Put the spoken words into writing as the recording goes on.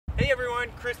Hey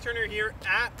everyone, Chris Turner here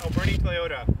at Alberni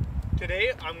Toyota.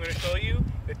 Today I'm going to show you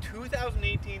the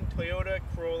 2018 Toyota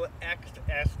Corolla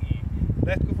XSE.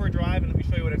 Let's go for a drive and let me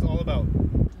show you what it's all about.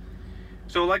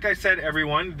 So like I said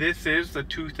everyone, this is the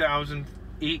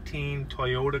 2018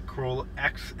 Toyota Corolla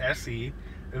XSE.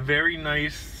 A very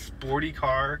nice sporty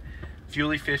car,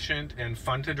 fuel efficient and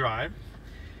fun to drive.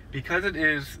 Because it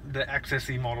is the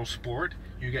XSE model Sport,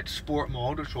 you get Sport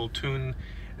mode, which will tune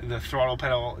the throttle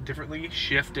pedal differently,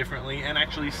 shift differently, and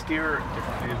actually steer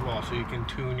differently as well, so you can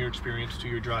tune your experience to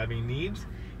your driving needs.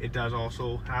 It does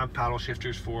also have paddle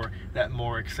shifters for that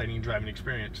more exciting driving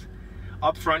experience.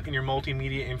 Up front in your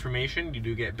multimedia information, you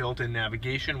do get built-in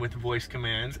navigation with voice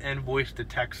commands and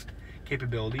voice-to-text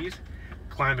capabilities.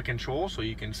 Climate control, so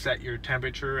you can set your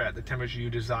temperature at the temperature you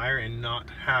desire and not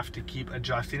have to keep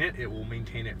adjusting it. It will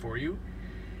maintain it for you.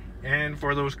 And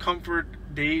for those comfort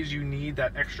days you need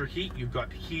that extra heat, you've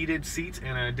got heated seats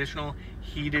and an additional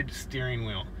heated steering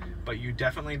wheel. But you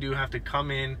definitely do have to come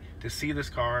in to see this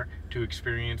car to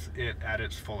experience it at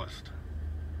its fullest.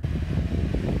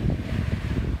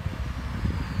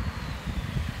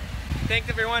 Thanks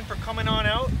everyone for coming on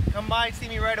out. Come by, see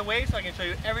me right away so I can show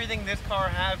you everything this car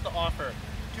has to offer.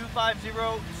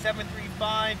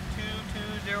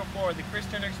 250-735-2204, the Chris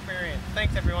Turner Experience.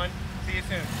 Thanks everyone. See you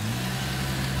soon.